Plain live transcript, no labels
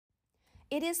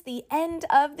It is the end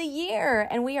of the year,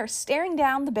 and we are staring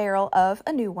down the barrel of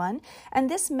a new one, and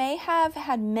this may have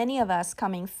had many of us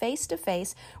coming face to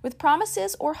face with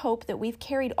promises or hope that we've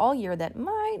carried all year that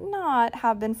might not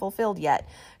have been fulfilled yet.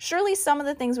 Surely some of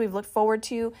the things we've looked forward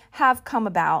to have come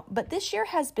about, but this year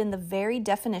has been the very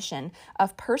definition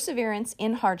of perseverance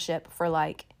in hardship for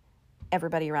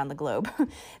everybody around the globe.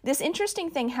 This interesting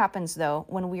thing happens, though,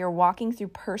 when we are walking through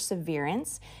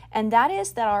perseverance, and that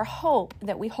is that our hope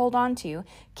that we hold on to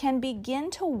can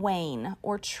begin to wane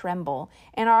or tremble,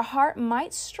 and our heart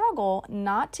might struggle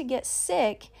not to get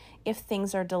sick if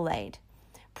things are delayed.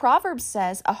 Proverbs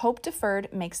says, "A hope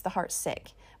deferred makes the heart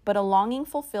sick, but a longing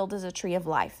fulfilled is a tree of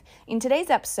life." In today's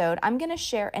episode, I'm going to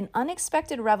share an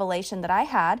unexpected revelation that I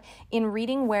had in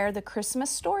reading where the Christmas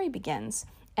story begins,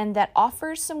 and that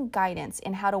offers some guidance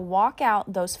in how to walk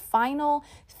out those final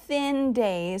thin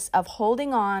days of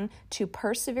holding on to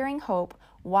persevering hope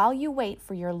while you wait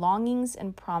for your longings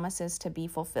and promises to be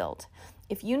fulfilled.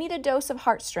 If you need a dose of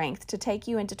heart strength to take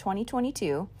you into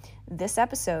 2022, this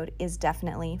episode is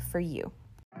definitely for you.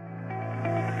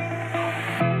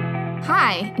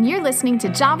 Hi, and you're listening to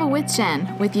Java with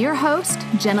Jen with your host,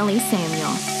 Jenna-Lee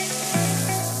Samuel.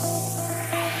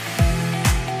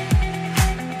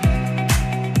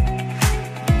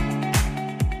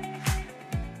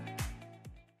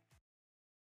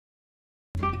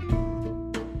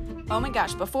 Oh my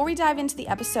gosh, before we dive into the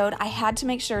episode, I had to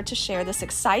make sure to share this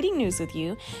exciting news with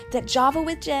you that Java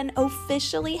with Jen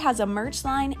officially has a merch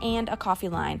line and a coffee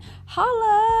line.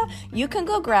 Holla! You can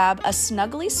go grab a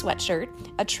snuggly sweatshirt,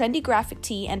 a trendy graphic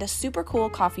tee, and a super cool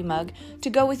coffee mug to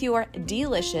go with your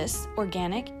delicious,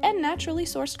 organic, and naturally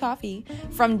sourced coffee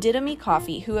from Didomy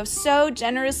Coffee, who have so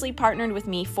generously partnered with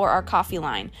me for our coffee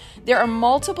line. There are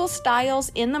multiple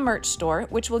styles in the merch store,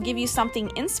 which will give you something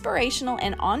inspirational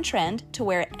and on trend to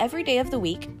wear every day of the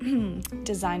week,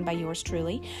 designed by yours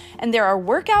truly. And there are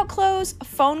workout clothes,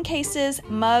 phone cases,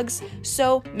 mugs,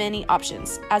 so many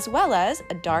options, as well as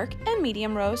a dark and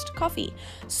medium roast coffee.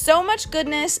 So much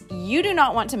goodness, you do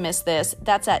not want to miss this.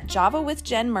 That's at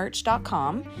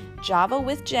javawithjenmerch.com,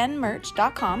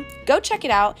 javawithjenmerch.com. Go check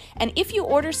it out, and if you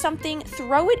order something,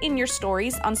 throw it in your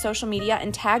stories on social media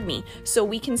and tag me so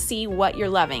we can see what you're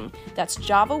loving. That's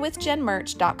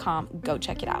javawithjenmerch.com. Go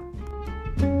check it out.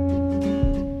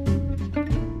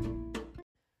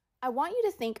 I want you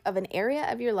to think of an area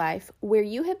of your life where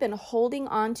you have been holding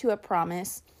on to a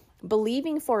promise,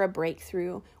 believing for a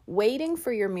breakthrough, waiting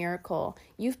for your miracle.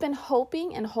 You've been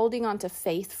hoping and holding on to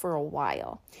faith for a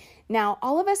while. Now,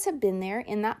 all of us have been there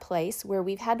in that place where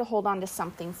we've had to hold on to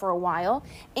something for a while.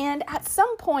 And at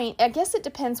some point, I guess it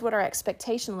depends what our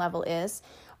expectation level is,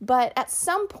 but at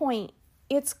some point,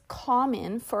 it's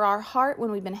common for our heart,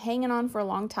 when we've been hanging on for a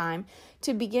long time,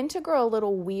 to begin to grow a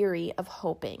little weary of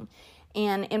hoping.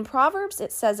 And in Proverbs,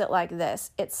 it says it like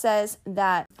this. It says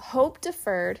that hope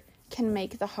deferred can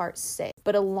make the heart sick,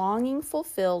 but a longing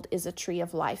fulfilled is a tree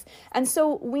of life. And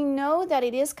so we know that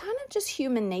it is kind of just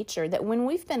human nature that when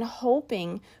we've been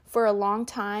hoping for a long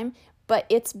time, but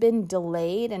it's been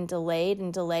delayed and delayed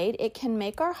and delayed, it can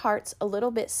make our hearts a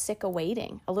little bit sick of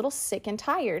waiting, a little sick and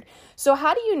tired. So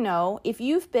how do you know if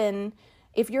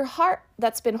your heart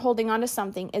that's been holding on to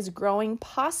something is growing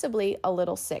possibly a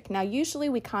little sick? Now, usually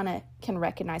we kind of can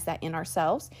recognize that in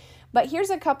ourselves, but here's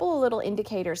a couple of little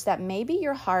indicators that maybe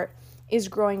your heart is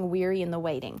growing weary in the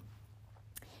waiting.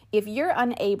 If you're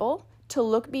unable to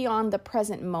look beyond the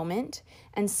present moment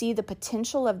and see the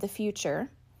potential of the future,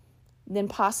 then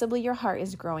possibly your heart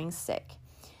is growing sick.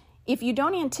 If you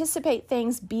don't anticipate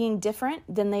things being different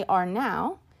than they are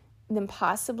now, then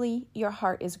possibly your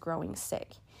heart is growing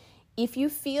sick. If you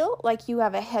feel like you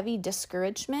have a heavy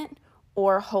discouragement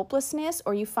or hopelessness,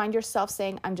 or you find yourself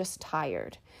saying, I'm just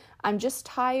tired,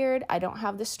 I don't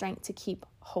have the strength to keep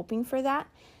hoping for that,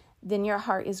 then your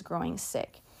heart is growing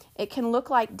sick. It can look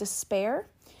like despair.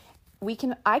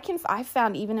 I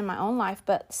found even in my own life,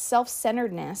 but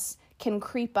self-centeredness can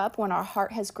creep up when our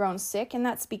heart has grown sick, and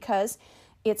that's because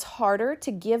it's harder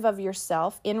to give of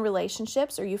yourself in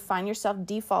relationships, or you find yourself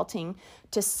defaulting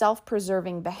to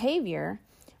self-preserving behavior.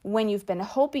 When you've been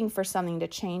hoping for something to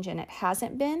change and it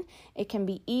hasn't been, it can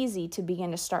be easy to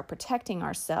begin to start protecting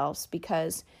ourselves,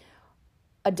 because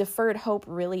a deferred hope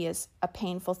really is a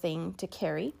painful thing to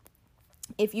carry.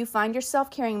 If you find yourself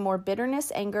carrying more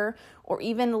bitterness, anger, or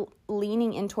even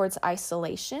leaning in towards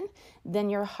isolation, then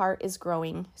your heart is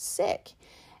growing sick.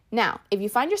 Now, if you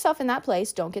find yourself in that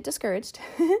place, don't get discouraged.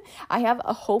 I have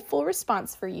a hopeful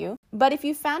response for you. But if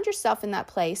you found yourself in that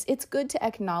place, it's good to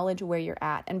acknowledge where you're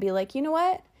at and be like, you know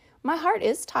what? my heart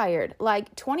is tired.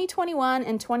 Like 2021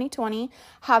 and 2020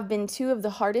 have been two of the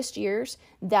hardest years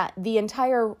that the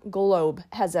entire globe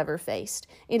has ever faced.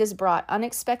 It has brought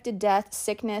unexpected death,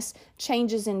 sickness,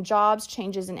 changes in jobs,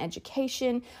 changes in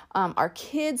education. Our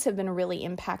kids have been really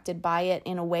impacted by it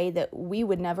in a way that we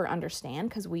would never understand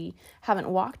because we haven't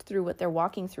walked through what they're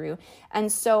walking through.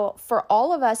 And so for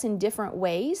all of us in different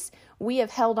ways, we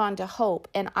have held on to hope,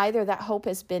 and either that hope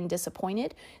has been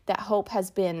disappointed, that hope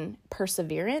has been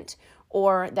perseverant,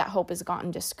 or that hope has gotten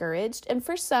discouraged. And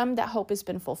for some, that hope has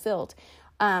been fulfilled.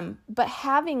 But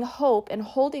having hope and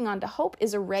holding on to hope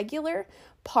is a regular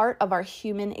part of our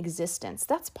human existence.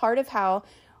 That's part of how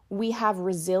we have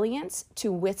resilience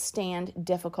to withstand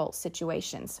difficult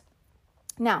situations.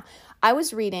 Now, I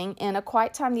was reading in a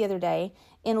quiet time the other day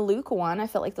in Luke 1. I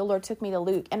felt like the Lord took me to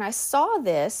Luke, and I saw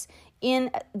this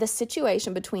in the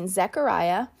situation between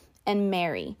Zechariah and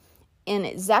Mary.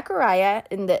 In Zechariah,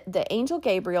 and the angel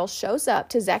Gabriel shows up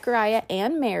to Zechariah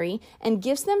and Mary and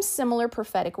gives them similar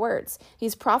prophetic words.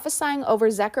 He's prophesying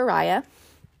over Zechariah,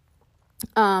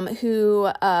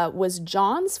 who was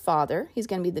John's father. He's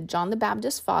going to be John the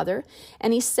Baptist's father.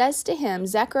 And he says to him,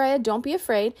 Zechariah, don't be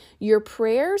afraid. Your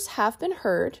prayers have been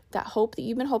heard. That hope that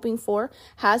you've been hoping for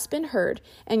has been heard.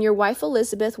 And your wife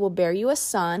Elizabeth will bear you a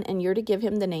son, and you're to give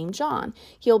him the name John.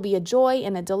 He'll be a joy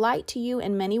and a delight to you,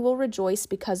 and many will rejoice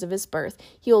because of his birth.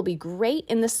 He will be great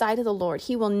in the sight of the Lord.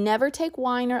 He will never take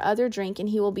wine or other drink, and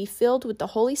he will be filled with the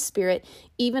Holy Spirit,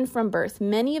 even from birth.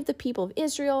 Many of the people of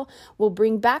Israel will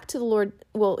bring back to the Lord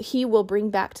he will bring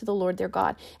back to the Lord their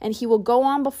God, and he will go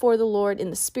on before the Lord in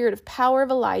the spirit of power of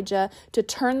Elijah to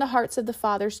turn the hearts of the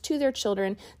fathers to their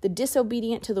children, the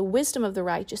disobedient to the wisdom of the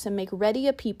righteous, and make ready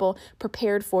a people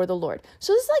prepared for the Lord.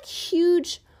 So this is like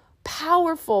huge,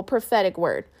 powerful prophetic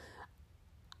word.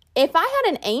 If I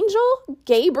had an angel,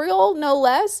 Gabriel no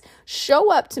less,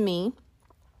 show up to me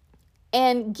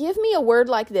and give me a word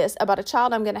like this about a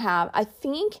child I'm going to have, I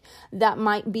think that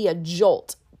might be a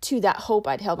jolt to that hope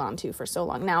I'd held on to for so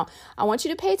long. Now, I want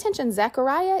you to pay attention.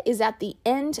 Zechariah is at the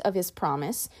end of his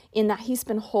promise in that he's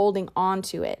been holding on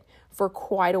to it for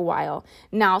quite a while.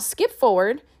 Now, skip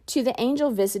forward to the angel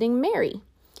visiting Mary.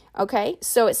 Okay,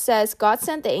 so it says, God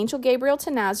sent the angel Gabriel to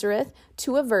Nazareth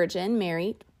to a virgin,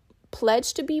 Mary,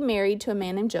 pledged to be married to a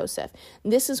man named Joseph.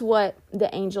 This is what the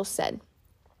angel said.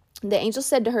 The angel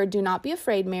said to her, do not be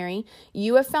afraid, Mary.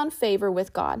 You have found favor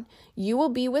with God. You will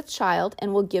be with child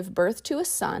and will give birth to a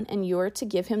son, and you are to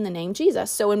give him the name Jesus.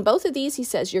 So in both of these, he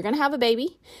says, you're going to have a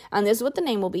baby, and this is what the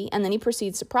name will be. And then he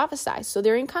proceeds to prophesy. So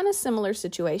they're in kind of similar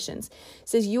situations. He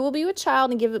says, you will be with child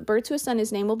and give birth to a son.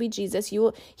 His name will be Jesus.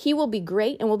 He will be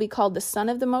great and will be called the Son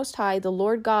of the Most High. The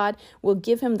Lord God will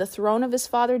give him the throne of his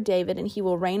father David, and he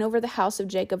will reign over the house of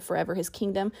Jacob forever. His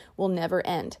kingdom will never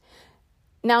end.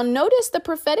 Now, notice the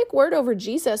prophetic word over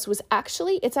Jesus it's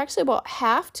actually about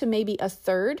half to maybe a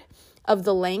third of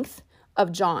the length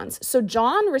of John's. So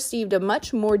John received a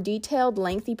much more detailed,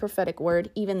 lengthy prophetic word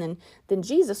even than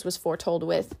Jesus was foretold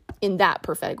with in that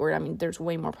prophetic word. I mean, there's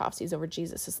way more prophecies over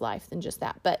Jesus's life than just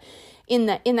that, but in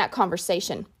that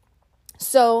conversation.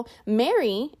 So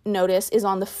Mary, notice, is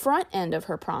on the front end of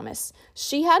her promise.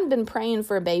 She hadn't been praying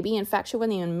for a baby. In fact, she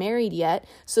wasn't even married yet.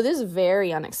 So this is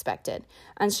very unexpected.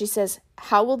 And she says,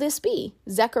 how will this be?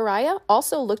 Zechariah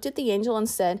also looked at the angel and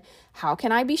said, how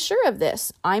can I be sure of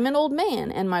this? I'm an old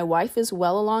man and my wife is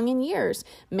well along in years.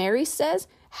 Mary says,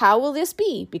 how will this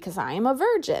be? Because I am a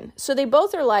virgin. So they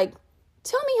both are like,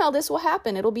 tell me how this will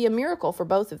happen. It'll be a miracle for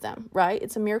both of them, right?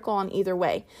 It's a miracle on either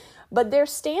way. But they're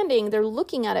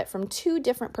looking at it from two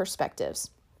different perspectives.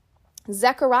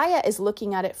 Zechariah is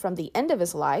looking at it from the end of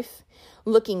his life,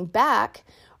 looking back,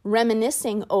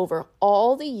 reminiscing over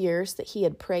all the years that he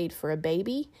had prayed for a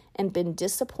baby and been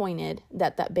disappointed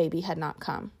that that baby had not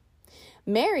come.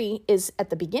 Mary is at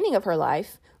the beginning of her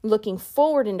life, looking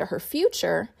forward into her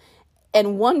future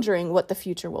and wondering what the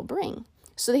future will bring.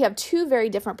 So they have two very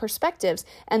different perspectives,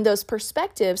 and those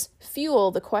perspectives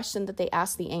fuel the question that they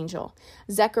ask the angel.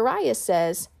 Zechariah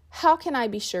says, how can I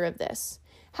be sure of this?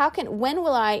 When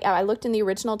will I looked in the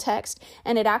original text,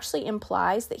 and it actually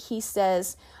implies that he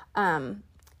says,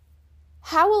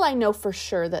 how will I know for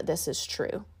sure that this is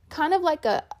true? Kind of like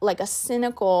a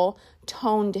cynical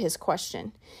tone to his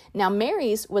question. Now,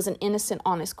 Mary's was an innocent,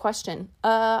 honest question.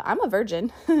 I'm a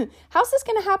virgin. How's this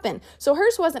going to happen? So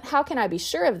hers wasn't, how can I be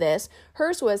sure of this?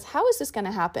 Hers was, how is this going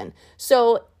to happen?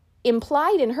 So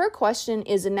implied in her question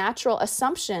is a natural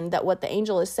assumption that what the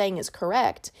angel is saying is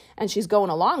correct, and she's going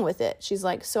along with it. She's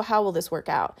like, so how will this work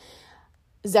out?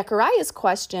 Zechariah's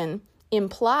question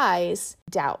implies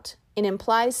doubt. It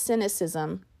implies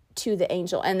cynicism to the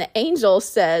angel. And the angel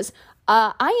says,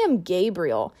 I am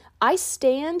Gabriel. I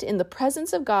stand in the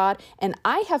presence of God, and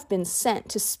I have been sent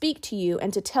to speak to you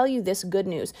and to tell you this good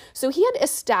news. So he had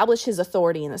established his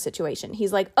authority in the situation.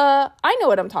 He's like, I know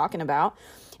what I'm talking about.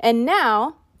 And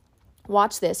now,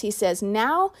 watch this. He says,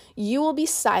 now you will be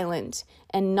silent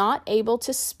and not able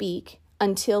to speak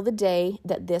until the day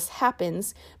that this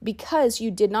happens, because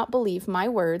you did not believe my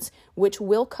words, which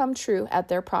will come true at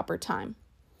their proper time.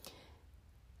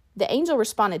 The angel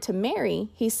responded to Mary.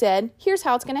 He said, here's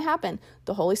how it's going to happen.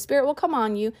 The Holy Spirit will come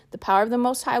on you. The power of the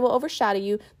Most High will overshadow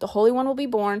you. The Holy One will be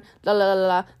born. La, la, la,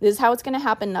 la. This is how it's going to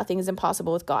happen. Nothing is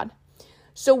impossible with God.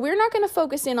 So we're not going to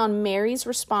focus in on Mary's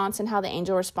response and how the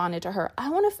angel responded to her. I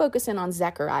want to focus in on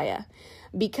Zechariah,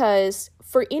 because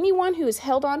for anyone who has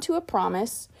held on to a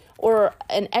promise or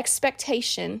an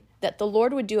expectation that the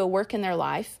Lord would do a work in their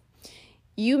life,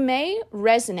 you may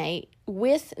resonate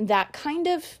with that kind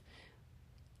of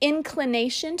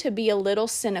inclination to be a little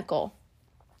cynical.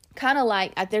 Kind of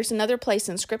like, there's another place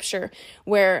in scripture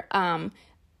where an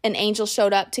angel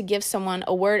showed up to give someone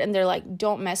a word, and they're like,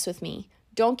 don't mess with me.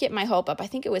 Don't get my hope up. I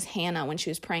think it was Hannah when she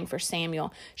was praying for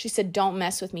Samuel. She said, don't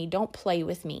mess with me. Don't play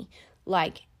with me.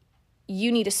 Like,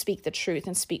 you need to speak the truth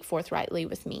and speak forthrightly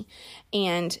with me.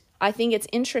 And I think it's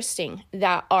interesting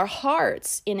that our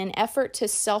hearts, in an effort to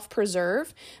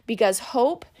self-preserve, because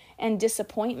hope and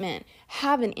disappointment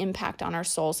have an impact on our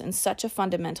souls in such a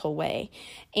fundamental way.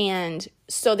 And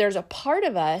so there's a part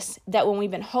of us that when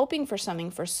we've been hoping for something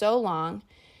for so long,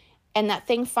 and that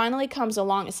thing finally comes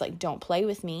along, it's like, don't play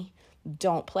with me.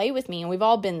 Don't play with me. And we've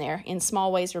all been there in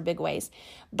small ways or big ways.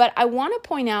 But I want to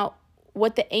point out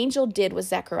what the angel did with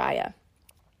Zechariah.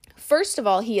 First of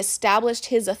all, he established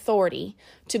his authority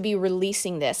to be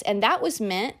releasing this. And that was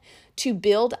meant to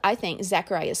build, I think,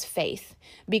 Zechariah's faith.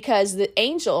 Because the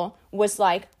angel was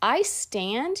like, I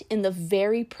stand in the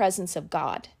very presence of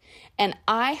God. And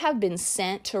I have been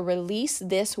sent to release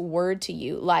this word to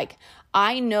you. Like,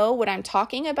 I know what I'm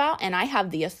talking about, and I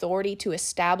have the authority to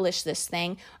establish this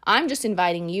thing. I'm just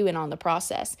inviting you in on the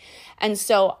process. And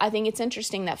so I think it's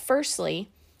interesting that firstly,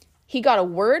 he got a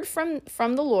word from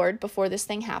the Lord before this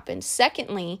thing happened.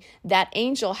 Secondly, that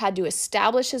angel had to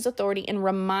establish his authority and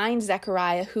remind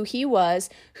Zechariah who he was,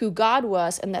 who God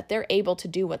was, and that they're able to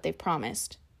do what they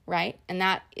promised. Right? And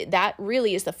that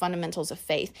really is the fundamentals of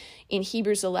faith. In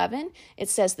Hebrews 11, it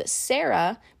says that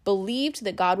Sarah believed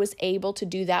that God was able to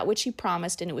do that which he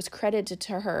promised, and it was credited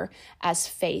to her as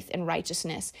faith and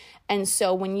righteousness. And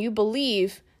so when you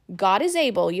believe God is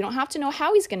able, you don't have to know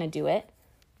how he's going to do it.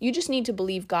 You just need to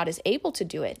believe God is able to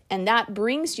do it. And that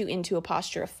brings you into a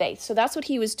posture of faith. So that's what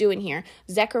he was doing here.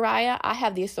 Zechariah, I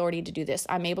have the authority to do this.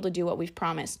 I'm able to do what we've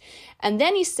promised. And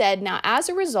then he said, now as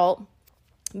a result,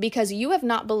 because you have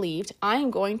not believed, I am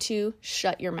going to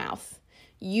shut your mouth.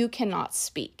 You cannot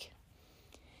speak.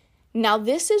 Now,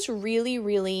 this is really,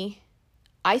 really,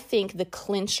 I think, the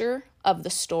clincher of the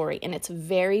story. And it's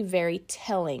very, very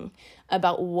telling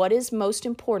about what is most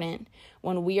important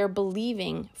when we are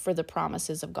believing for the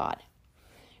promises of God.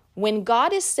 When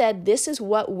God has said, this is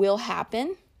what will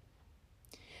happen,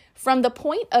 from the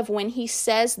point of when he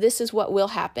says this is what will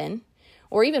happen,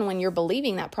 or even when you're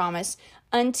believing that promise,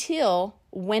 until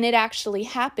when it actually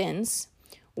happens,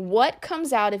 what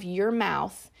comes out of your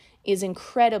mouth is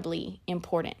incredibly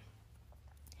important.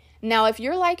 Now, if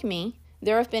you're like me,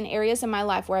 there have been areas in my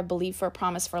life where I believed for a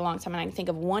promise for a long time, and I can think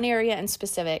of one area in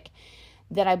specific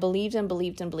that I believed and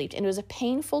believed and believed. And it was a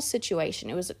painful situation.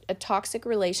 It was a toxic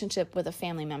relationship with a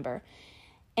family member.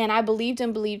 And I believed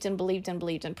and believed and believed and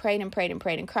believed and prayed and prayed and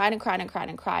prayed and cried and cried and cried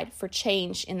and cried for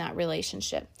change in that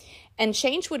relationship. And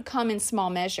change would come in small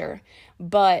measure,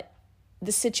 but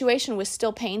the situation was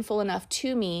still painful enough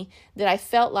to me that I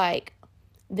felt like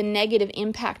the negative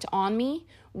impact on me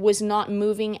was not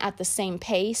moving at the same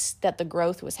pace that the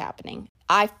growth was happening.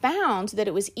 I found that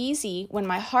it was easy when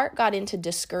my heart got into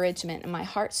discouragement and my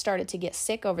heart started to get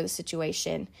sick over the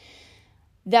situation,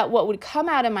 that what would come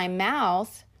out of my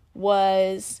mouth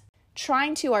was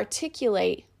trying to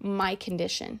articulate my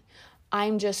condition.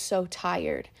 I'm just so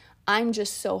tired. I'm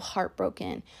just so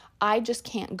heartbroken. I just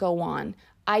can't go on.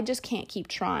 I just can't keep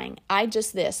trying. I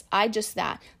just this. I just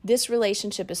that. This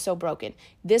relationship is so broken.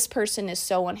 This person is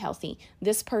so unhealthy.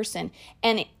 This person.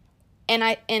 And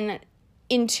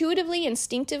intuitively,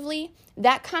 instinctively,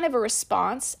 that kind of a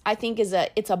response, I think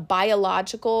it's a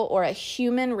biological or a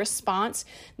human response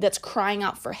that's crying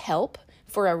out for help,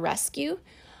 for a rescue.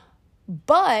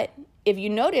 But if you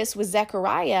notice with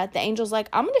Zechariah, the angel's like,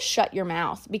 I'm going to shut your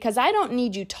mouth because I don't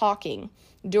need you talking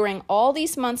during all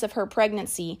these months of her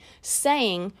pregnancy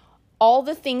saying all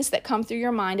the things that come through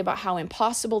your mind about how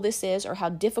impossible this is or how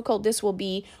difficult this will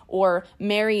be, or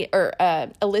Mary or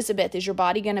Elizabeth, is your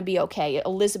body going to be okay?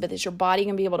 Elizabeth, is your body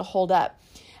going to be able to hold up?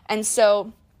 And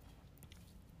so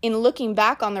in looking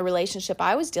back on the relationship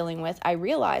I was dealing with, I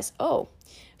realized,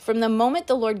 from the moment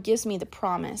the Lord gives me the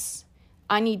promise,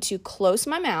 I need to close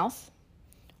my mouth,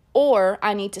 or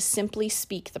I need to simply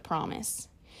speak the promise.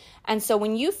 And so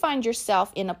when you find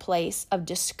yourself in a place of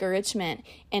discouragement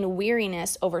and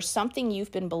weariness over something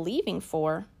you've been believing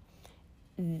for,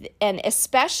 and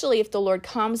especially if the Lord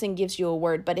comes and gives you a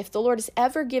word, but if the Lord has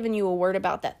ever given you a word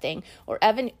about that thing, or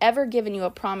ever given you a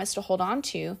promise to hold on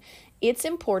to, it's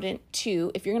important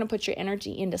to, if you're going to put your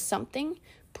energy into something,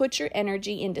 put your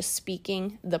energy into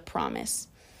speaking the promise.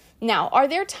 Now, are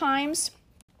there times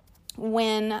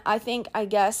when I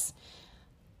guess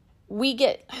we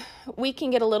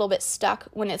can get a little bit stuck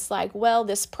when it's like, well,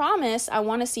 this promise I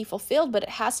want to see fulfilled, but it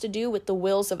has to do with the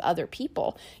wills of other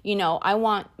people. I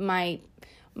want my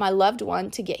loved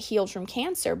one to get healed from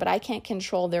cancer, but I can't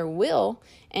control their will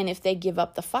and if they give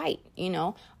up the fight.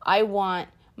 I want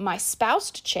my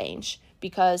spouse to change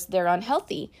because they're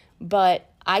unhealthy, but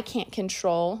I can't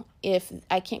control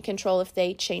if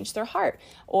they change their heart.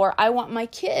 Or I want my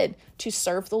kid to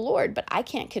serve the Lord, but I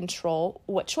can't control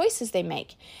what choices they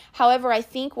make. However, I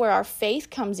think where our faith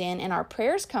comes in and our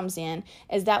prayers comes in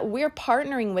is that we're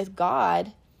partnering with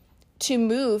God to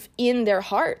move in their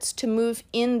hearts, to move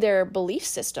in their belief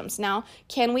systems. Now,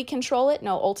 can we control it?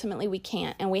 No, ultimately we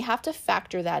can't. And we have to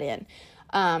factor that in.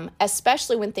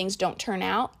 Especially when things don't turn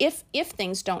out. If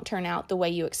things don't turn out the way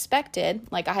you expected,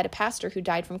 like I had a pastor who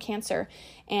died from cancer,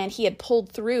 and he had pulled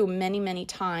through many, many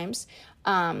times,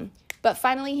 but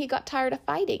finally he got tired of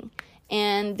fighting.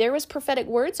 And there was prophetic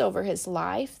words over his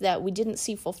life that we didn't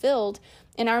see fulfilled.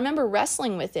 And I remember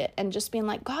wrestling with it and just being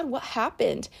like, God, what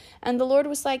happened? And the Lord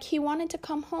was like, he wanted to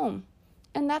come home,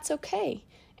 and that's okay.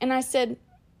 And I said,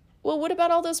 well, what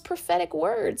about all those prophetic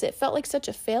words? It felt like such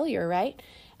a failure, right?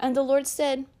 And the Lord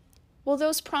said, well,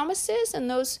 those promises and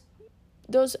those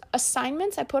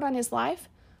assignments I put on his life,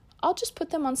 I'll just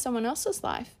put them on someone else's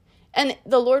life. And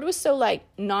the Lord was so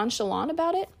nonchalant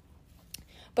about it.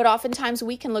 But oftentimes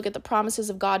we can look at the promises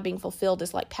of God being fulfilled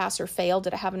as pass or fail.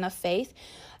 Did I have enough faith?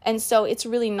 And so it's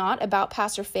really not about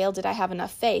pass or fail. Did I have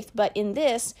enough faith? But in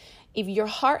this, if your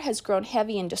heart has grown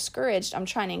heavy and discouraged, I'm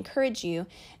trying to encourage you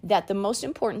that the most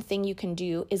important thing you can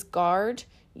do is guard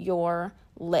your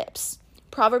lips.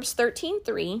 Proverbs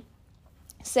 13:3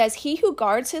 says, he who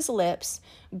guards his lips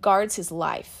guards his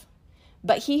life,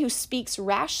 but he who speaks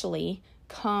rashly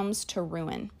comes to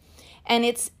ruin. And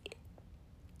it's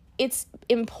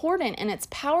important and it's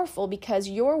powerful because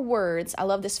your words, I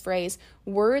love this phrase,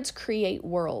 words create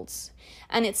worlds.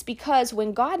 And it's because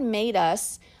when God made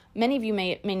us, many of you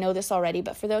may know this already,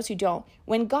 but for those who don't,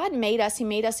 when God made us, he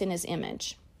made us in his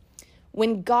image.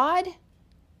 When God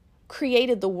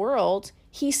created the world,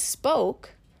 he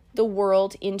spoke the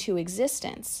world into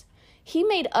existence. He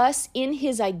made us in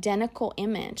his identical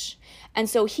image. And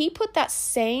so he put that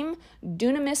same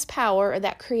dunamis power, or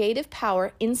that creative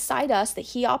power, inside us that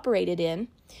he operated in,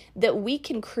 that we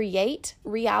can create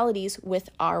realities with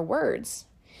our words.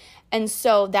 And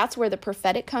so that's where the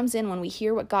prophetic comes in. When we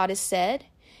hear what God has said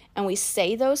and we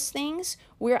say those things,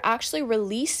 we're actually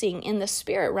releasing in the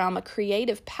spirit realm a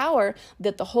creative power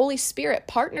that the Holy Spirit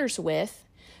partners with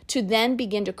to then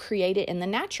begin to create it in the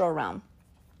natural realm.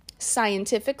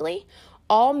 Scientifically,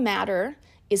 all matter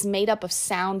is made up of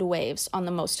sound waves on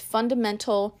the most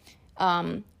fundamental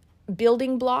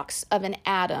building blocks of an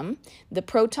atom, the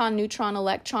proton, neutron,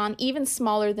 electron, even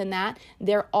smaller than that,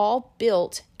 they're all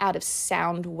built out of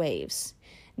sound waves.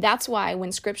 That's why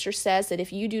when scripture says that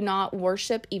if you do not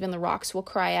worship, even the rocks will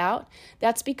cry out,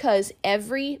 that's because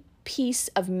every piece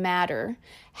of matter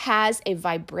has a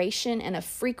vibration and a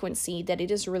frequency that it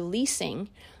is releasing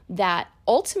that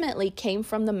ultimately came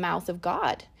from the mouth of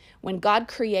God. When God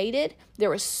created, there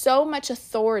was so much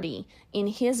authority in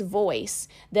his voice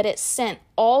that it sent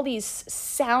all these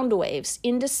sound waves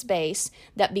into space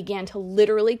that began to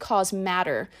literally cause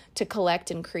matter to collect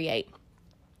and create.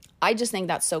 I just think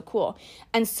that's so cool.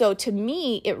 And so to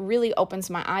me, it really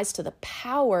opens my eyes to the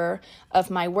power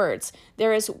of my words.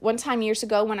 There is one time years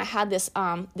ago when I had this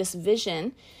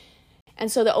vision.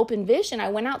 And so the open vision, I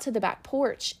went out to the back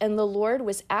porch and the Lord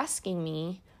was asking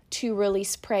me to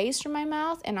release praise from my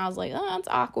mouth. And I was like, oh, that's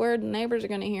awkward. The neighbors are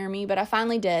going to hear me. But I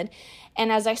finally did.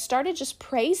 And as I started just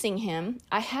praising him,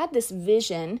 I had this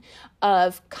vision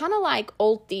of kind of like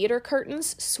old theater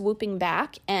curtains swooping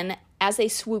back. And as they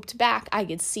swooped back, I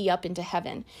could see up into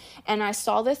heaven. And I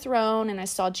saw the throne and I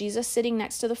saw Jesus sitting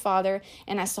next to the Father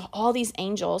and I saw all these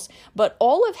angels. But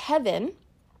all of heaven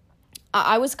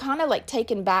I was kind of like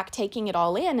taken back, taking it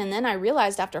all in. And then I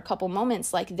realized after a couple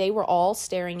moments, like they were all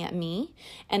staring at me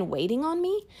and waiting on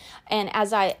me. And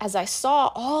as I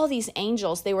saw all these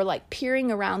angels, they were like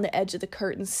peering around the edge of the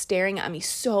curtain, staring at me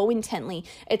so intently.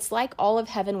 It's like all of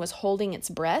heaven was holding its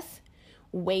breath,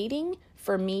 waiting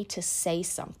for me to say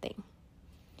something.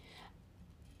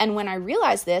 And when I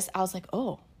realized this, I was like,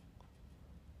 I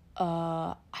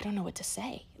don't know what to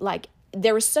say. Like,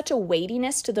 there was such a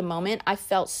weightiness to the moment. I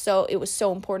felt it was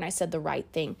so important I said the right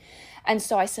thing. And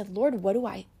so I said, Lord, what do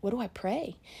I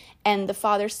pray? And the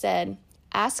Father said,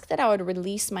 ask that I would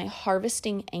release my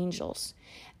harvesting angels.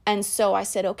 And so I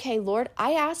said, okay, Lord,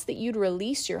 I ask that you'd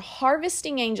release your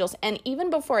harvesting angels. And even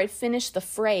before I finished the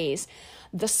phrase,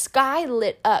 the sky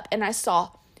lit up and I saw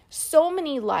so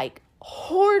many like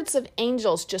hordes of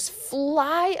angels just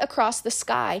fly across the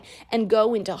sky and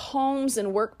go into homes and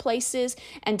workplaces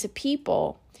and to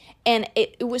people. And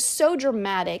it was so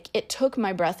dramatic, it took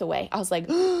my breath away. I was like,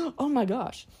 oh my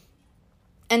gosh.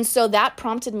 And so that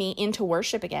prompted me into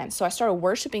worship again. So I started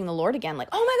worshiping the Lord again, like,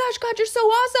 oh my gosh, God, you're so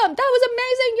awesome. That was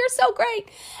amazing. You're so great.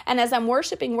 And as I'm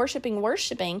worshiping,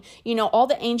 all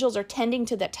the angels are tending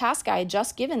to that task I had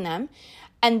just given them.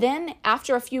 And then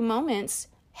after a few moments,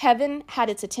 heaven had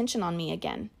its attention on me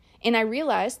again. And I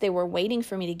realized they were waiting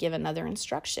for me to give another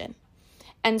instruction.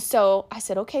 And so I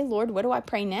said, okay, Lord, what do I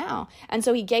pray now? And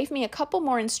so he gave me a couple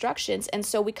more instructions. And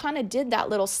so we kind of did that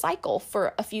little cycle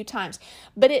for a few times.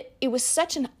 But it was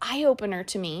such an eye-opener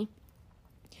to me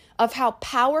of how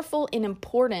powerful and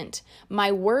important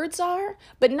my words are,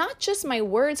 but not just my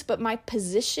words, but my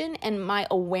position and my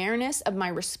awareness of my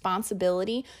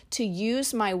responsibility to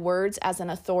use my words as an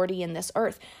authority in this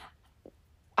earth.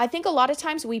 I think a lot of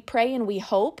times we pray and we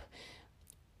hope,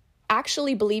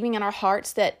 actually believing in our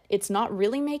hearts that it's not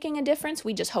really making a difference.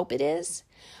 We just hope it is.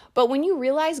 But when you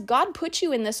realize God put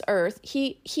you in this earth,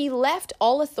 he left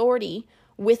all authority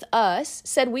with us,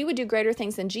 said we would do greater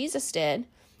things than Jesus did,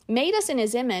 made us in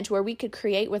his image where we could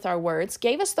create with our words,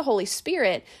 gave us the Holy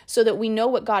Spirit so that we know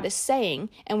what God is saying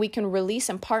and we can release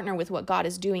and partner with what God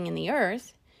is doing in the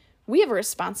earth. We have a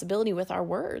responsibility with our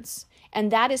words.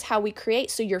 And that is how we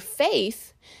create. So your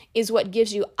faith is what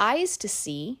gives you eyes to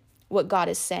see what God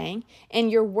is saying. And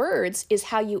your words is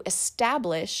how you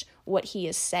establish what he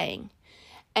is saying.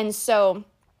 And so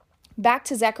back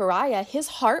to Zechariah, his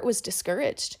heart was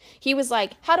discouraged. He was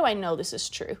like, how do I know this is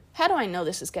true? How do I know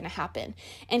this is going to happen?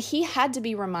 And he had to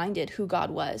be reminded who God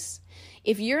was.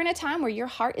 If you're in a time where your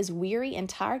heart is weary and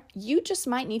tired, you just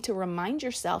might need to remind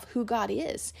yourself who God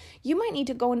is. You might need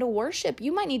to go into worship.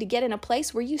 You might need to get in a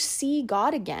place where you see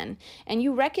God again and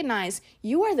you recognize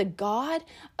you are the God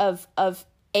of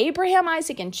Abraham,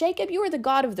 Isaac, and Jacob. You are the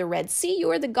God of the Red Sea.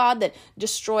 You are the God that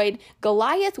destroyed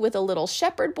Goliath with a little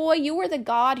shepherd boy. You are the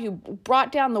God who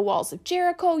brought down the walls of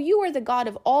Jericho. You are the God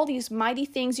of all these mighty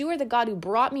things. You are the God who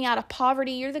brought me out of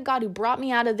poverty. You're the God who brought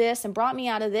me out of this and brought me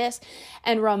out of this.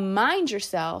 And remind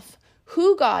yourself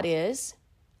who God is,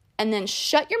 and then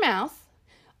shut your mouth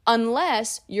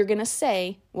unless you're going to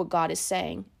say what God is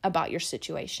saying about your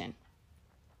situation.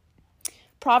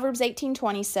 Proverbs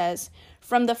 18:20 says,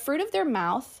 from the fruit of their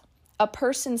mouth, a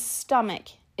person's stomach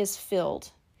is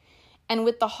filled, and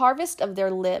with the harvest of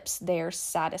their lips, they are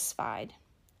satisfied.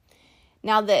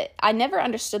 Now I never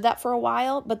understood that for a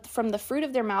while, but from the fruit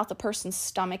of their mouth, a person's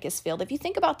stomach is filled. If you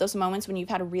think about those moments when you've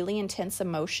had a really intense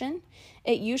emotion,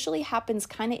 it usually happens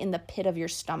kind of in the pit of your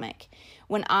stomach.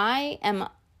 When I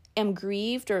am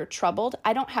grieved or troubled,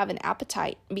 I don't have an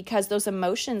appetite because those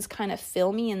emotions kind of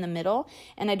fill me in the middle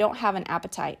and I don't have an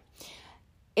appetite.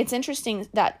 It's interesting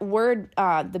that word,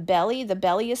 the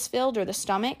belly is filled, or the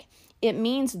stomach, it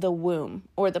means the womb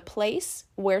or the place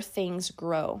where things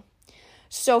grow.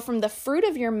 So from the fruit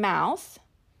of your mouth,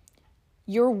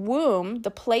 your womb,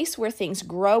 the place where things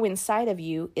grow inside of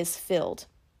you, is filled.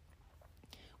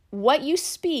 What you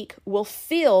speak will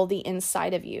fill the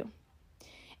inside of you.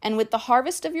 And with the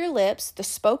harvest of your lips, the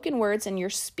spoken words and your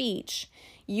speech,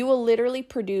 you will literally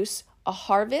produce a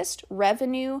harvest,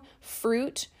 revenue,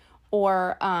 fruit,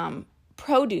 or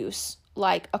produce,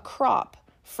 like a crop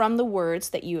from the words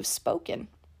that you have spoken.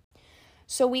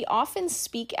 So we often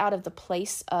speak out of the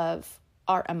place of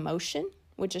our emotion,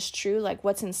 which is true, like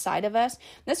what's inside of us.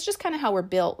 That's just kind of how we're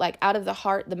built. Like out of the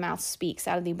heart, the mouth speaks.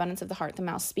 Out of the abundance of the heart, the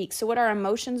mouth speaks. So what our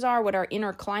emotions are, what our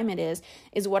inner climate is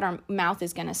what our mouth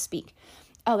is going to speak.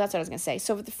 Oh, that's what I was going to say.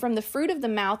 So from the fruit of the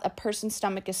mouth, a person's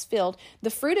stomach is filled. The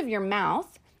fruit of your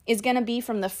mouth is going to be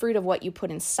from the fruit of what you put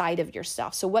inside of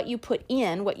yourself. So what you put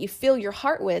in, what you fill your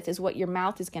heart with, is what your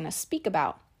mouth is going to speak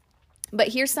about. But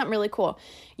here's something really cool.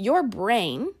 Your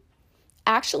brain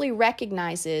actually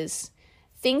recognizes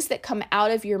things that come out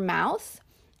of your mouth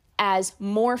as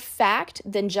more fact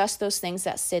than just those things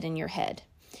that sit in your head.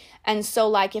 And so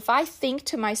like if I think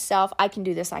to myself, I can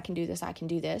do this, I can do this, I can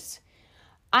do this,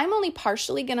 I'm only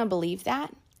partially going to believe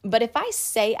that. But if I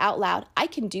say out loud, I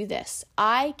can do this,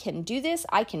 I can do this,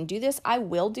 I can do this, I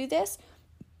will do this,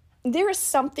 there is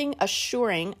something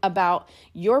assuring about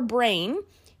your brain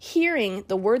hearing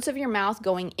the words of your mouth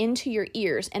going into your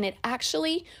ears, and it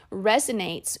actually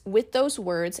resonates with those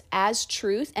words as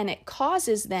truth, and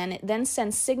it then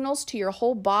sends signals to your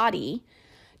whole body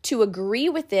to agree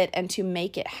with it and to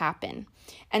make it happen.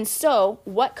 And so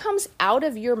what comes out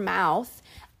of your mouth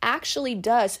actually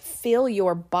does fill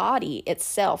your body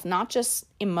itself, not just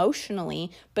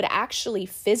emotionally, but actually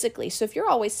physically. So if you're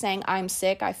always saying, I'm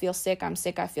sick, I feel sick, I'm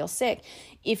sick, I feel sick,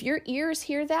 if your ears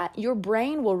hear that, your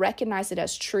brain will recognize it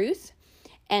as truth,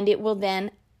 and it will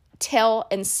then tell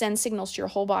and send signals to your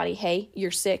whole body, hey, you're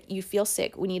sick, you feel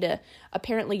sick,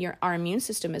 apparently our immune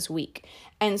system is weak.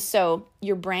 And so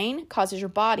your brain causes your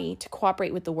body to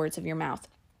cooperate with the words of your mouth.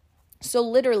 So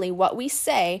literally what we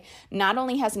say not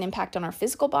only has an impact on our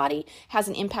physical body, has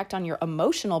an impact on your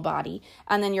emotional body,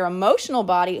 and then your emotional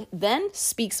body then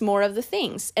speaks more of the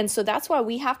things. And so that's why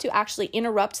we have to actually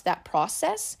interrupt that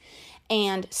process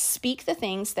and speak the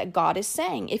things that God is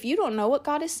saying. If you don't know what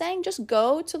God is saying, just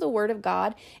go to the Word of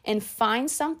God and find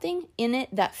something in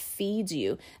it that feeds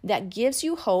you, that gives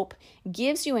you hope,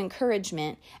 gives you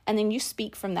encouragement, and then you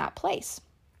speak from that place.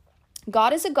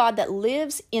 God is a God that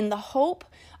lives in the hope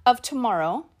of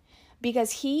tomorrow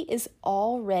because He is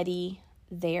already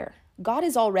there. God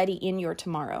is already in your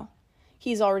tomorrow.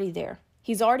 He's already there.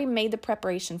 He's already made the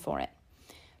preparation for it.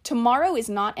 Tomorrow is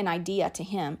not an idea to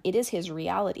Him. It is His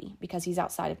reality because He's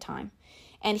outside of time.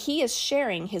 And He is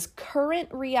sharing His current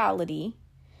reality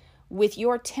with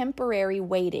your temporary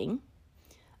waiting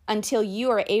until you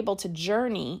are able to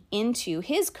journey into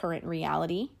His current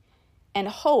reality. And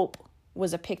hope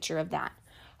was a picture of that.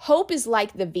 Hope is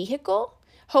like the vehicle.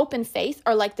 Hope and faith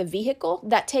are like the vehicle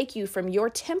that take you from your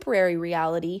temporary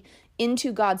reality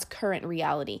into God's current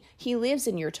reality. He lives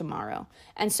in your tomorrow.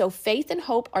 And so faith and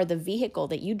hope are the vehicle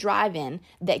that you drive in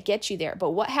that gets you there.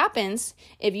 But what happens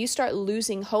if you start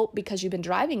losing hope because you've been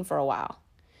driving for a while?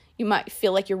 You might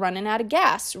feel like you're running out of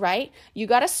gas, right? You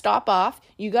got to stop off.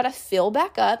 You got to fill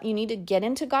back up. You need to get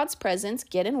into God's presence,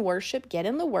 get in worship, get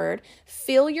in the Word,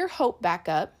 fill your hope back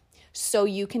up, so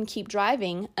you can keep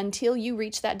driving until you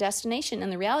reach that destination. And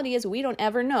the reality is we don't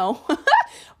ever know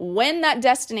when that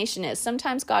destination is.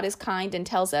 Sometimes God is kind and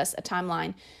tells us a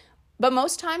timeline, but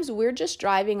most times we're just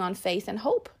driving on faith and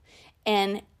hope.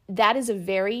 And that is a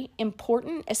very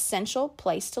important, essential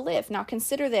place to live. Now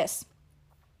consider this.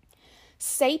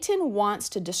 Satan wants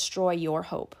to destroy your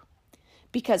hope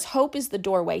because hope is the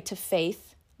doorway to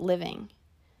faith living.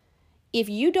 If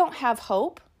you don't have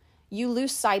hope, you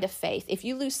lose sight of faith. If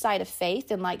you lose sight of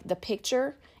faith and like the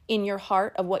picture in your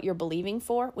heart of what you're believing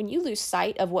for, when you lose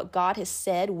sight of what God has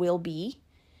said will be,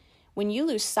 when you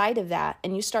lose sight of that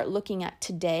and you start looking at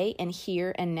today and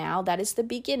here and now, that is the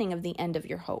beginning of the end of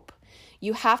your hope.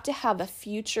 You have to have a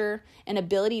future, an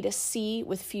ability to see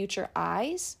with future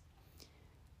eyes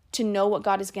to know what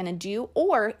God is going to do.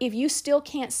 Or if you still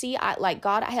can't see,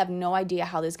 God, I have no idea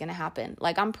how this is going to happen.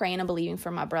 Like I'm praying and believing for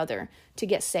my brother to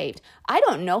get saved. I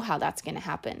don't know how that's going to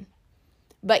happen.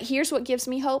 But here's what gives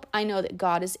me hope. I know that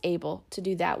God is able to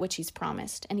do that which He's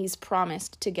promised. And He's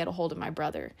promised to get a hold of my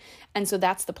brother. And so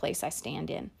that's the place I stand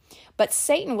in. But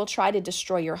Satan will try to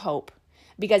destroy your hope.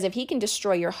 Because if he can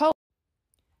destroy your hope,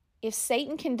 if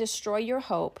Satan can destroy your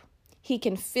hope, he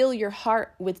can fill your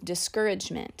heart with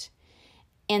discouragement.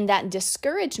 And that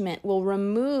discouragement will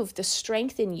remove the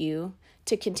strength in you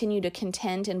to continue to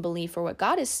contend and believe for what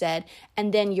God has said.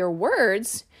 And then your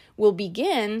words will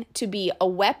begin to be a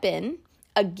weapon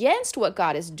against what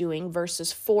God is doing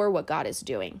versus for what God is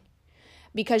doing.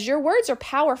 Because your words are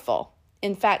powerful.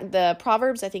 In fact, the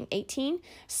Proverbs, 18,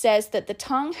 says that the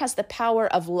tongue has the power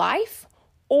of life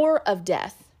or of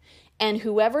death. And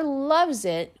whoever loves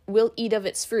it will eat of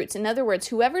its fruits. In other words,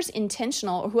 whoever's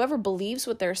intentional or whoever believes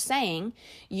what they're saying,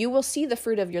 you will see the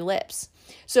fruit of your lips.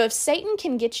 So if Satan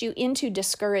can get you into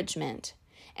discouragement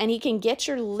and he can get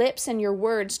your lips and your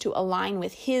words to align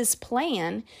with his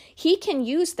plan, he can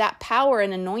use that power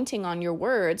and anointing on your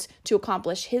words to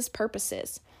accomplish his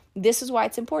purposes. This is why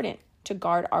it's important to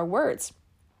guard our words.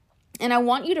 And I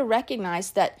want you to recognize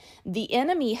that the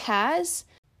enemy has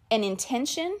an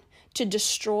intention to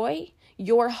destroy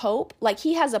your hope. Like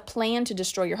he has a plan to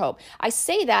destroy your hope. I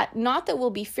say that not that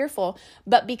we'll be fearful,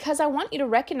 but because I want you to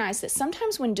recognize that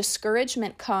sometimes when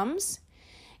discouragement comes,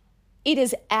 It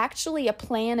is actually a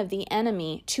plan of the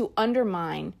enemy to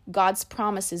undermine God's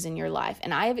promises in your life.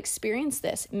 And I have experienced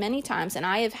this many times, and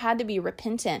I have had to be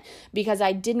repentant because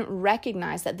I didn't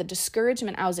recognize that the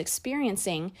discouragement I was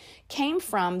experiencing came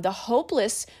from the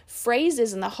hopeless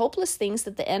phrases and the hopeless things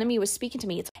that the enemy was speaking to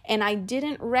me. And I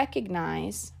didn't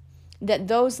recognize that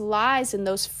those lies and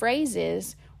those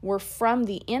phrases were from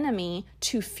the enemy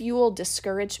to fuel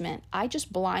discouragement. I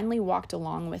just blindly walked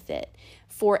along with it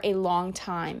for a long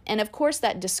time. And of course,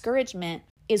 that discouragement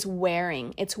is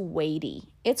wearing. It's weighty.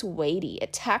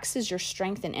 It taxes your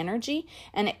strength and energy.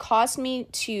 And it caused me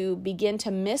to begin to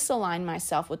misalign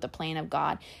myself with the plan of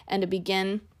God and to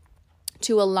begin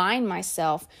to align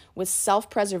myself with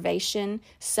self-preservation,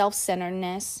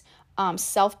 self-centeredness,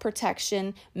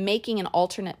 self-protection, making an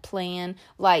alternate plan.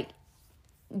 Like,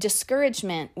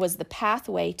 discouragement was the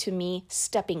pathway to me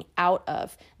stepping out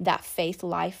of that faith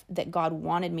life that God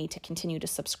wanted me to continue to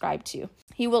subscribe to.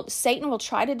 Satan will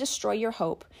try to destroy your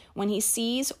hope when he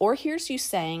sees or hears you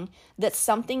saying that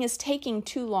something is taking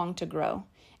too long to grow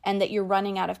and that you're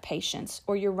running out of patience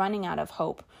or you're running out of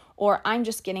hope or I'm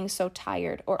just getting so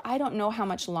tired or I don't know how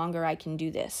much longer I can do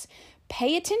this.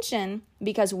 Pay attention,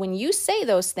 because when you say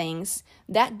those things,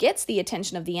 that gets the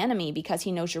attention of the enemy because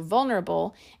he knows you're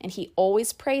vulnerable and he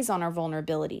always preys on our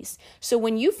vulnerabilities. So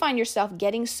when you find yourself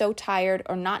getting so tired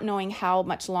or not knowing how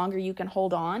much longer you can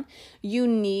hold on, you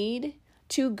need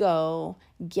to go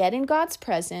get in God's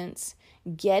presence,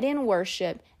 get in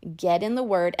worship, get in the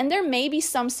word. And there may be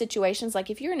some situations, like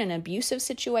if you're in an abusive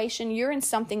situation, you're in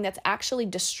something that's actually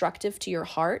destructive to your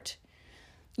heart,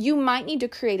 you might need to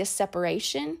create a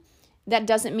separation. That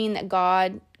doesn't mean that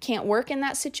God can't work in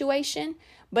that situation,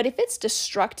 but if it's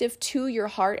destructive to your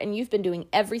heart and you've been doing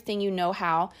everything you know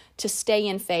how to stay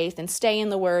in faith and stay in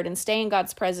the word and stay in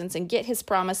God's presence and get his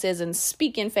promises and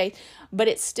speak in faith, but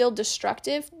it's still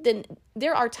destructive, then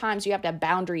there are times you have to have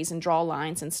boundaries and draw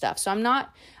lines and stuff. So I'm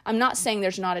not saying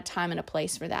there's not a time and a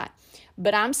place for that,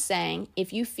 but I'm saying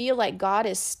if you feel like God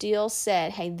has still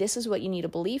said, hey, this is what you need to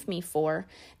believe me for,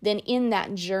 then in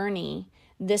that journey,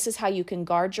 this is how you can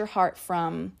guard your heart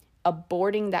from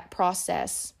aborting that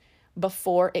process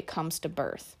before it comes to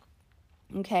birth.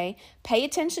 Okay? Pay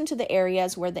attention to the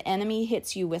areas where the enemy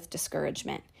hits you with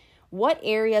discouragement. What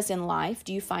areas in life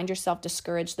do you find yourself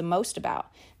discouraged the most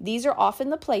about? These are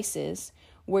often the places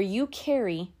where you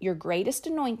carry your greatest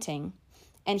anointing,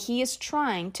 and he is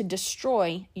trying to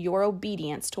destroy your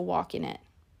obedience to walk in it.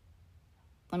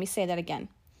 Let me say that again.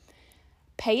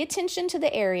 Pay attention to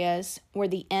the areas where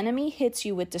the enemy hits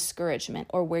you with discouragement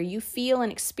or where you feel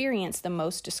and experience the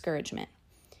most discouragement.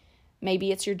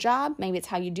 Maybe it's your job, maybe it's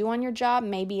how you do on your job,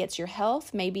 maybe it's your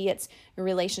health, maybe it's your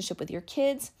relationship with your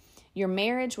kids, your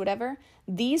marriage, whatever.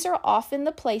 These are often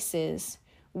the places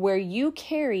where you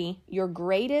carry your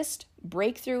greatest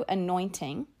breakthrough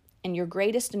anointing and your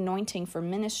greatest anointing for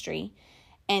ministry,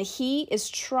 and he is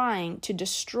trying to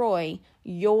destroy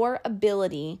your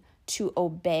ability to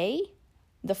obey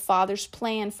the Father's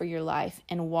plan for your life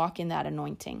and walk in that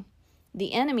anointing.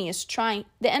 The enemy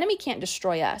can't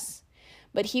destroy us,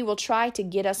 but he will try to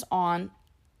get us on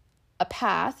a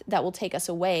path that will take us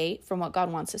away from what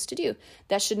God wants us to do.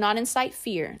 That should not incite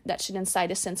fear. That should incite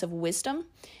a sense of wisdom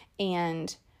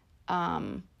and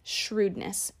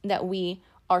shrewdness, that we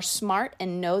are smart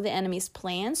and know the enemy's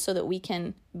plans so that we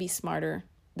can be smarter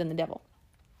than the devil.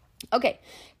 Okay,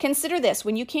 consider this.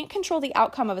 When you can't control the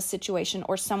outcome of a situation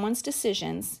or someone's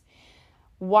decisions,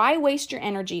 why waste your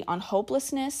energy on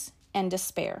hopelessness and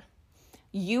despair?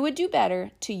 You would do better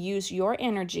to use your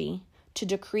energy to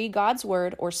decree God's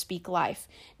word or speak life.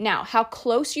 Now, how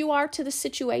close you are to the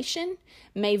situation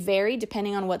may vary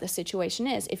depending on what the situation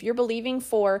is. If you're believing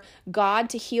for God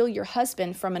to heal your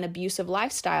husband from an abusive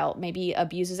lifestyle, maybe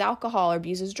abuses alcohol or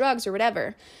abuses drugs or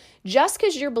whatever, just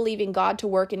because you're believing God to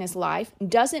work in his life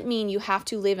doesn't mean you have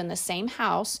to live in the same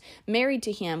house married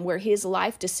to him where his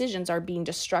life decisions are being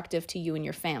destructive to you and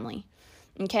your family.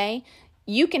 Okay?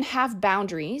 You can have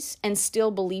boundaries and still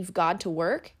believe God to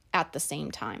work at the same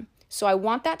time. So I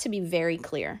want that to be very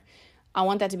clear.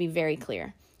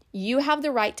 You have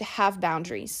the right to have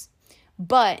boundaries.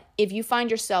 But if you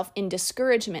find yourself in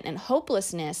discouragement and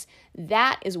hopelessness,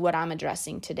 that is what I'm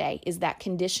addressing today, is that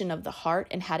condition of the heart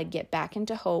and how to get back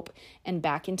into hope and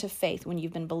back into faith when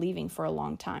you've been believing for a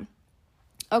long time.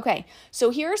 Okay, so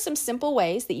here are some simple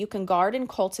ways that you can guard and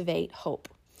cultivate hope.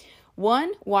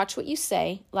 1, watch what you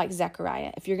say, like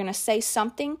Zechariah. If you're going to say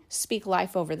something, speak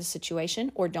life over the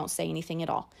situation or don't say anything at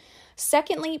all.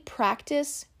 Secondly,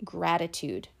 practice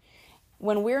gratitude.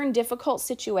 When we're in difficult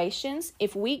situations,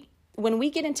 when we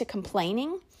get into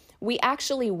complaining, we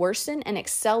actually worsen and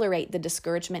accelerate the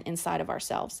discouragement inside of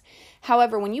ourselves.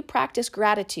 However, when you practice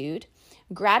gratitude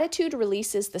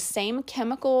releases the same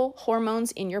chemical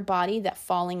hormones in your body that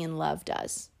falling in love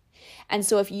does. And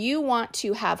so if you want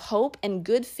to have hope and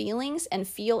good feelings and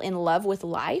feel in love with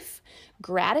life,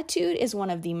 gratitude is one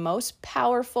of the most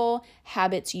powerful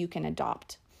habits you can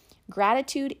adopt.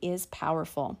 Gratitude is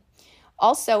powerful.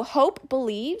 Also, hope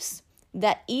believes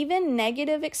that even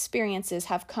negative experiences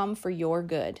have come for your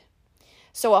good.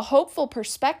 So a hopeful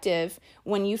perspective,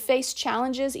 when you face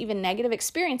challenges, even negative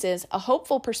experiences, a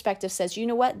hopeful perspective says, you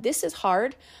know what, this is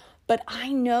hard, but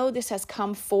I know this has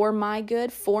come for my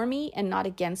good, for me, and not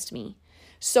against me.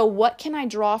 So what can I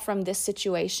draw from this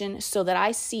situation so that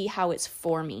I see how it's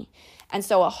for me? And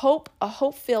so a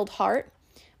hope-filled heart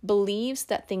believes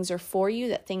that things are for you,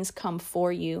 that things come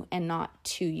for you and not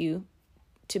to you,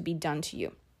 to be done to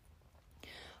you.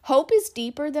 Hope is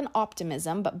deeper than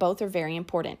optimism, but both are very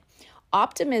important.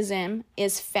 Optimism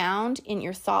is found in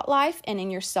your thought life and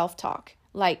in your self-talk.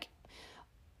 Like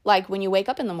when you wake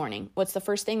up in the morning, what's the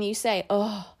first thing you say?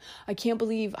 Oh, I can't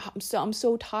believe I'm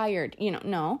so tired.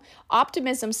 No.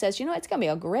 Optimism says, it's going to be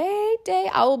a great day.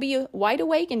 I will be wide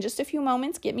awake in just a few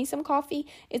moments. Get me some coffee.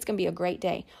 It's going to be a great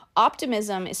day.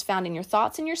 Optimism is found in your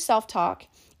thoughts and your self-talk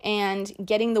and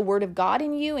getting the word of God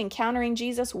in you, encountering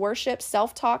Jesus, worship,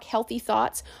 self-talk, healthy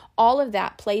thoughts. All of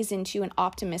that plays into an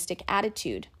optimistic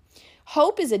attitude.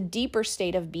 Hope is a deeper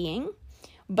state of being,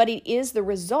 but it is the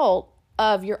result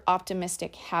of your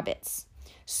optimistic habits.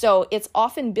 So it's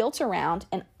often built around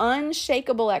an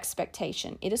unshakable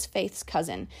expectation. It is faith's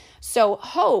cousin. So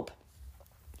hope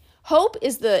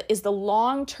is the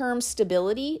long-term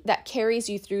stability that carries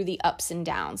you through the ups and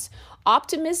downs.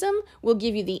 Optimism will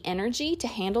give you the energy to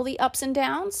handle the ups and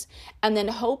downs. And then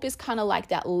hope is kind of like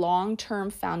that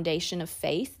long-term foundation of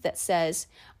faith that says,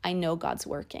 I know God's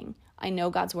working. I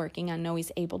know God's working. I know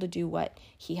He's able to do what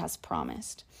He has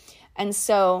promised. And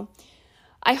so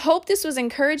I hope this was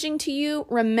encouraging to you.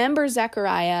 Remember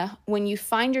Zechariah, when you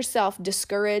find yourself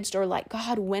discouraged or like,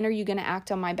 God, when are you going to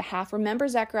act on my behalf? Remember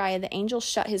Zechariah, the angel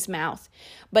shut his mouth,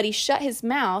 but he shut his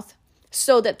mouth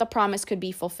so that the promise could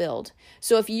be fulfilled.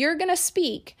 So if you're going to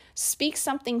speak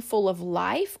something full of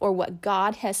life or what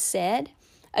God has said.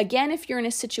 Again, if you're in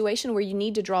a situation where you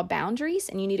need to draw boundaries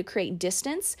and you need to create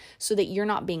distance so that you're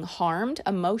not being harmed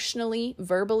emotionally,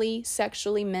 verbally,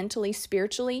 sexually, mentally,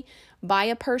 spiritually by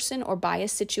a person or by a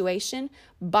situation,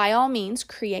 by all means,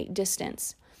 create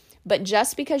distance. But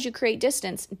just because you create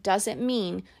distance doesn't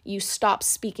mean you stop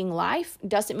speaking life,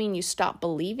 doesn't mean you stop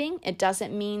believing, it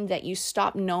doesn't mean that you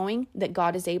stop knowing that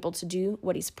God is able to do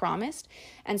what He's promised.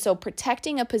 And so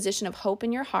protecting a position of hope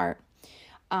in your heart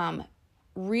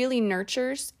really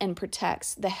nurtures and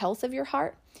protects the health of your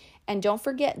heart. And don't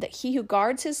forget that he who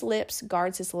guards his lips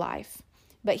guards his life,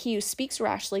 but he who speaks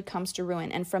rashly comes to ruin.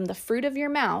 And from the fruit of your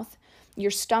mouth,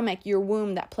 your stomach, your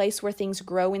womb, that place where things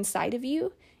grow inside of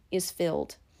you, is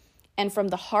filled. And from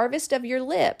the harvest of your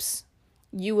lips,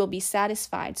 you will be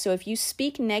satisfied. So if you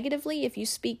speak negatively, if you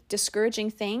speak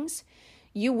discouraging things,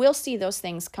 you will see those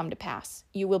things come to pass.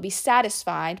 You will be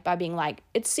satisfied by being like,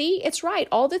 it's right.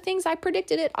 All the things I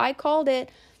predicted it, I called it.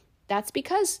 That's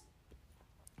because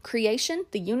creation,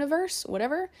 the universe,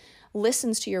 whatever,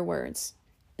 listens to your words.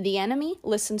 The enemy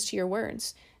listens to your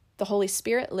words. The Holy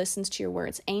Spirit listens to your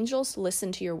words. Angels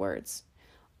listen to your words.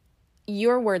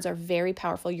 Your words are very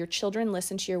powerful. Your children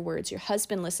listen to your words. Your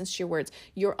husband listens to your words.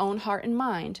 Your own heart and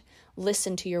mind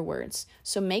listen to your words.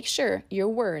 So make sure your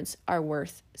words are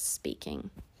worth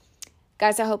speaking.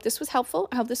 Guys, I hope this was helpful.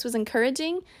 I hope this was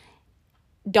encouraging.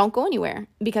 Don't go anywhere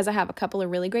because I have a couple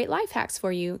of really great life hacks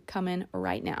for you coming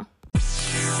right now.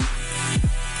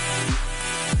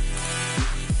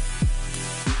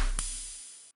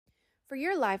 For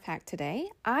your life hack today,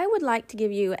 I would like to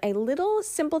give you a little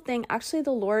simple thing. Actually,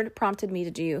 the Lord prompted me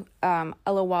to do a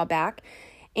little while back.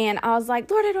 And I was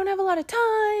like, Lord, I don't have a lot of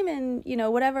time. And,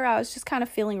 whatever. I was just kind of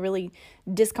feeling really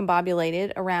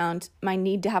discombobulated around my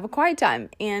need to have a quiet time.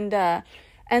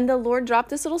 And the Lord dropped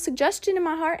this little suggestion in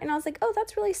my heart. And I was like, oh,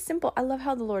 that's really simple. I love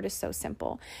how the Lord is so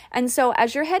simple. And so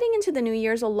as you're heading into the new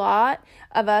year's, a lot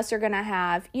of us are going to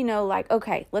have,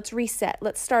 okay, let's reset.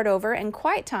 Let's start over. And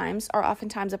quiet times are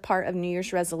oftentimes a part of New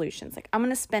Year's resolutions. Like, I'm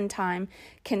going to spend time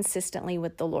consistently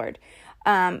with the Lord.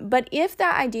 But if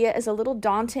that idea is a little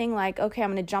daunting, like, okay,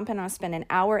 I'm going to jump in and I'll spend an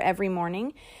hour every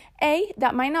morning,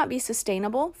 that might not be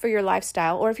sustainable for your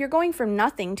lifestyle. Or if you're going from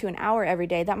nothing to an hour every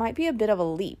day, that might be a bit of a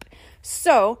leap.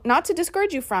 So not to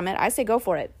discourage you from it, I say go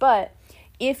for it. But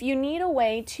if you need a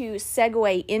way to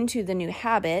segue into the new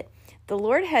habit, the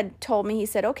Lord had told me, He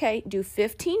said, okay, do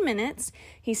 15 minutes.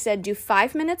 He said, do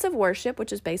 5 minutes of worship,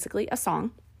 which is basically a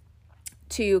song.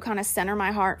 to kind of center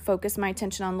my heart, focus my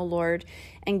attention on the Lord,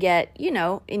 and get,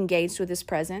 engaged with his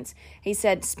presence. He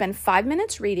said, spend 5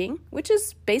 minutes reading, which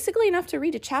is basically enough to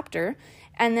read a chapter.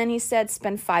 And then he said,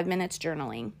 spend 5 minutes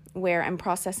journaling, where I'm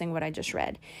processing what I just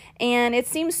read. And it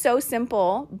seems so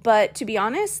simple, but to be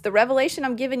honest, the revelation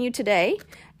I'm giving you today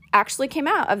actually came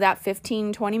out of that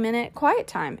 15-20 minute quiet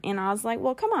time. And I was like,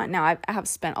 well, come on. Now, I have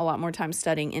spent a lot more time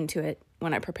studying into it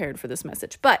when I prepared for this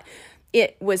message, but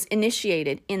it was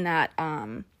initiated in that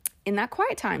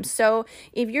quiet time. So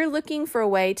if you're looking for a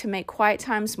way to make quiet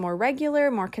times more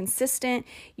regular, more consistent,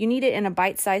 you need it in a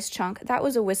bite-sized chunk. That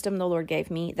was a wisdom the Lord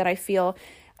gave me that I feel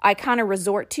I kind of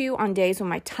resort to on days when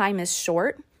my time is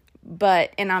short,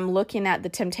 and I'm looking at the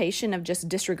temptation of just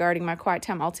disregarding my quiet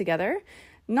time altogether.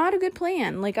 Not a good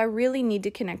plan. Like, I really need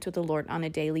to connect with the Lord on a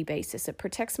daily basis. It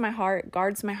protects my heart,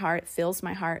 guards my heart, fills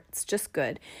my heart. It's just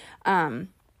good.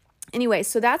 Anyway,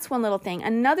 so that's one little thing.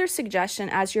 Another suggestion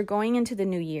as you're going into the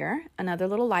new year, another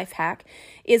little life hack,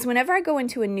 is whenever I go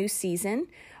into a new season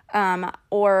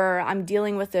or I'm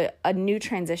dealing with a new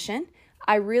transition,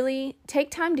 I really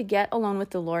take time to get alone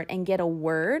with the Lord and get a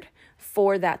word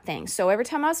for that thing. So every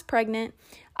time I was pregnant,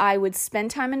 I would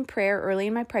spend time in prayer early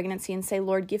in my pregnancy and say,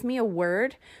 Lord, give me a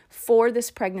word for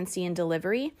this pregnancy and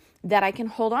delivery that I can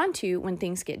hold on to when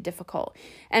things get difficult.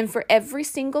 And for every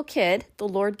single kid, the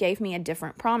Lord gave me a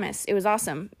different promise. It was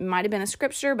awesome. It might have been a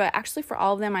scripture, but actually for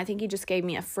all of them, I think he just gave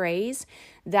me a phrase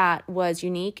that was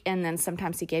unique. And then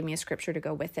sometimes he gave me a scripture to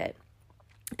go with it.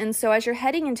 And so as you're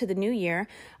heading into the new year,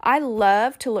 I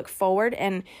love to look forward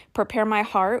and prepare my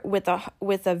heart with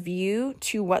a view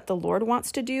to what the Lord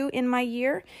wants to do in my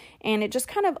year. And it just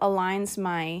kind of aligns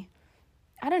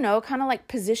kind of like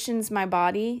positions my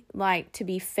body like to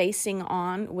be facing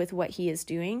on with what he is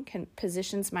doing,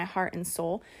 positions my heart and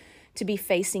soul to be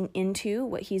facing into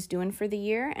what he's doing for the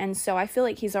year. And so I feel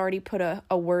like he's already put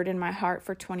a word in my heart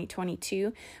for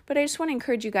 2022. But I just want to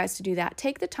encourage you guys to do that.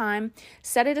 Take the time,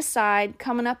 set it aside.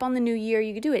 Coming up on the new year,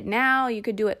 you could do it now. You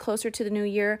could do it closer to the new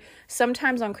year.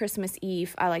 Sometimes on Christmas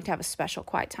Eve, I like to have a special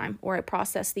quiet time where I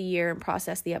process the year and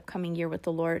process the upcoming year with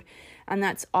the Lord. And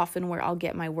that's often where I'll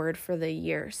get my word for the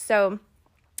year. So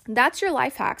that's your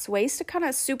life hacks, ways to kind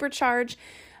of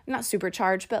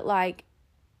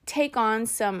take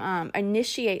on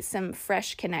initiate some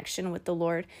fresh connection with the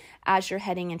Lord as you're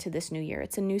heading into this new year.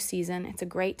 It's a new season. It's a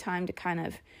great time to kind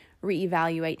of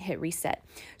reevaluate, hit reset.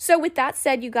 So with that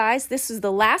said, you guys, this is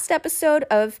the last episode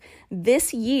of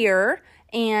this year,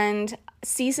 and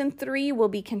season 3 will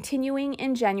be continuing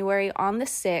in January on the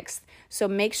 6th. So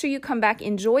make sure you come back,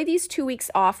 enjoy these 2 weeks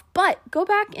off, but go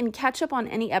back and catch up on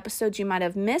any episodes you might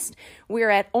have missed. We're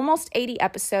at almost 80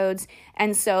 episodes,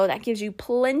 and so that gives you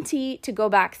plenty to go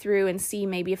back through and see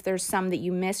maybe if there's some that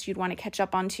you missed you'd want to catch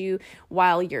up onto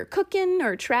while you're cooking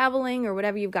or traveling or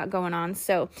whatever you've got going on.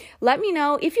 So let me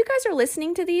know if you guys are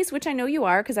listening to these, which I know you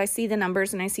are because I see the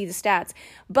numbers and I see the stats,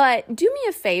 but do me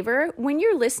a favor, when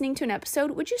you're listening to an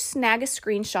episode, would you snag a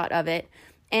screenshot of it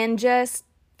and just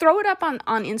throw it up on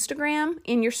Instagram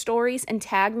in your stories and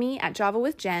tag me at Java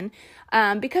with Jen,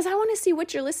 because I want to see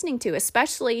what you're listening to,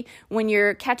 especially when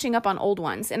you're catching up on old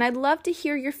ones. And I'd love to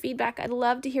hear your feedback. I'd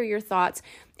love to hear your thoughts.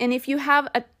 And if you have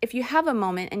a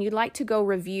moment and you'd like to go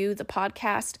review the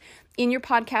podcast in your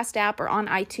podcast app or on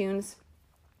iTunes,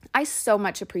 I so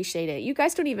much appreciate it. You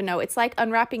guys don't even know. It's like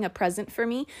unwrapping a present for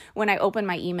me when I open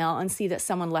my email and see that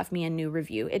someone left me a new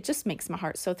review. It just makes my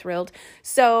heart so thrilled.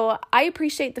 So I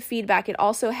appreciate the feedback. It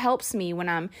also helps me when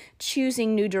I'm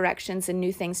choosing new directions and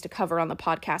new things to cover on the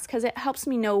podcast, because it helps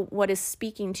me know what is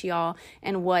speaking to y'all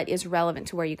and what is relevant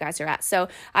to where you guys are at. So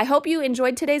I hope you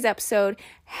enjoyed today's episode.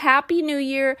 Happy New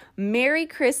Year. Merry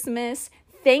Christmas.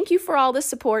 Thank you for all the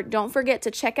support. Don't forget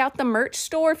to check out the merch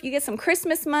store. If you get some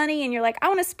Christmas money and you're like, I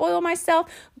want to spoil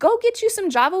myself, go get you some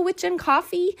Java with Jen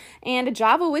coffee and a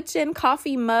Java with Jen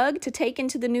coffee mug to take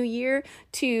into the new year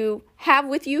to have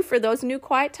with you for those new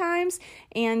quiet times.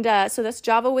 And so that's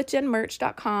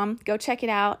javawithjenmerch.com. Go check it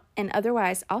out. And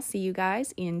otherwise, I'll see you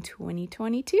guys in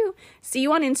 2022. See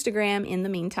you on Instagram in the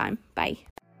meantime. Bye.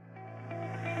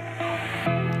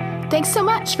 Thanks so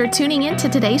much for tuning in to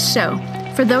today's show.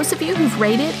 For those of you who've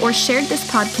rated or shared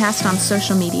this podcast on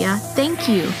social media, thank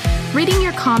you. Reading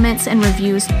your comments and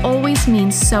reviews always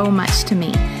means so much to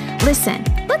me. Listen,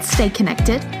 let's stay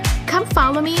connected. Come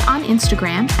follow me on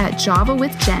Instagram at Java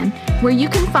with Jen, where you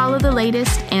can follow the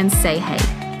latest and say hey.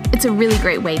 It's a really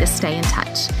great way to stay in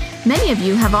touch. Many of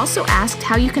you have also asked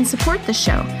how you can support the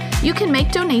show. You can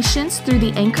make donations through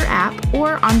the Anchor app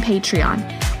or on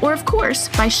Patreon. Or, of course,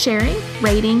 by sharing,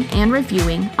 rating, and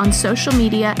reviewing on social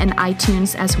media and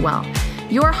iTunes as well.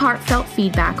 Your heartfelt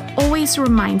feedback always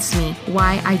reminds me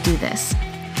why I do this.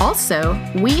 Also,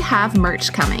 we have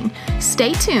merch coming.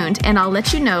 Stay tuned and I'll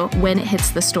let you know when it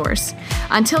hits the stores.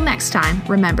 Until next time,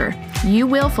 remember, you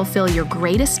will fulfill your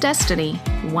greatest destiny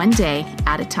one day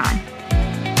at a time.